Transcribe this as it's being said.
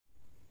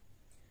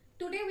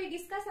we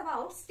discuss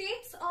about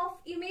steps of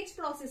image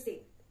processing.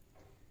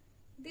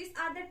 These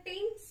are the 10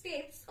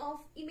 steps of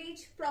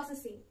image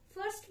processing.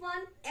 First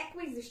one,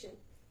 acquisition.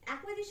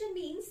 Acquisition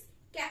means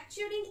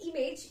capturing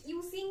image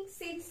using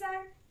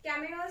sensor,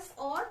 cameras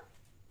or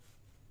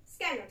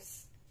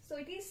scanners. So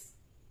it is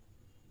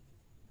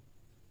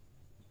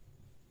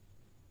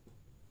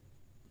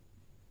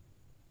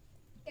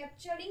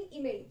capturing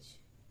image.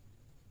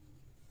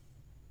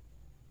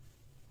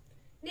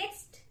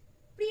 Next,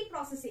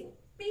 preprocessing.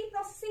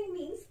 Preprocessing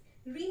means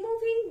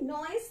removing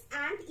noise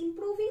and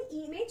improving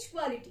image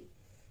quality.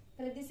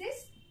 This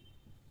is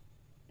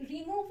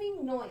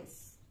removing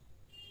noise.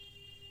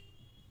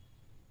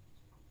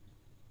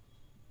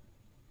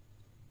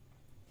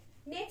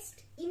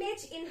 Next,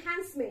 image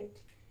enhancement.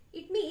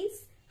 It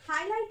means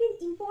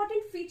highlighting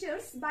important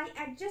features by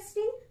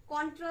adjusting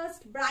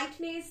contrast,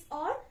 brightness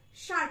or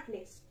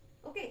sharpness.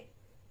 Okay.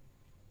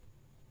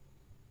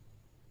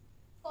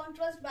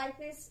 Contrast,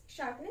 brightness,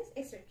 sharpness,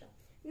 etc.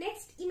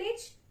 Next,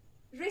 image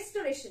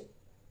restoration.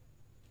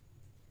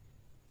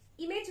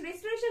 Image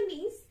restoration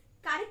means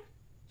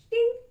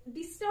correcting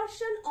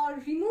distortion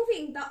or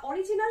removing the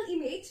original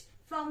image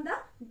from the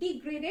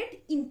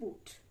degraded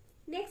input.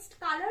 Next,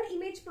 color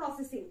image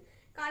processing.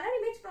 Color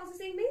image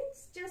processing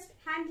means just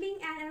handling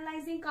and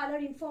analyzing color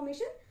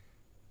information.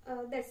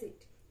 That's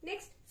it.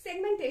 Next,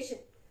 segmentation.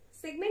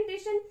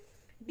 Segmentation,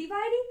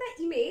 dividing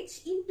the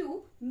image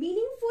into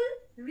meaningful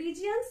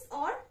regions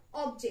or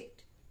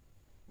object.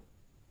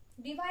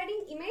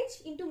 Dividing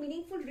image into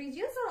meaningful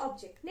regions or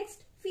object.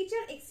 Next,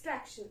 feature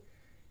extraction.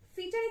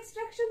 Feature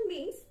extraction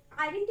means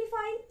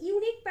identifying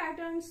unique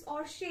patterns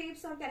or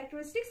shapes or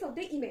characteristics of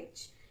the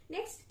image.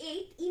 Next,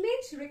 8,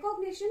 image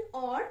recognition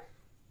or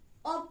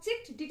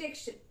object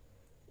detection.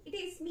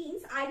 It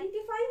means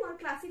identifying or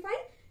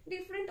classifying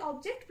different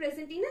objects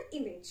present in an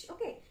image.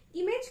 Okay.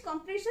 Image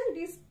compression, it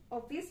is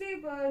obviously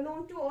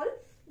known to all.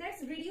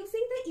 That's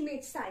reducing the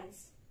image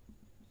size.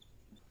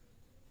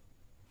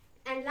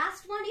 And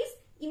last one is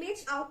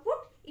image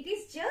output. It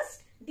is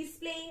just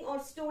displaying or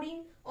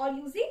storing or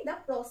using the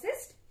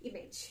processed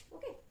image.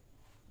 Okay.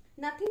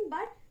 Nothing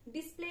but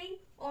displaying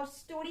or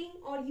storing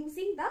or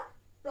using the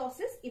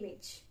processed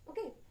image.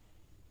 Okay.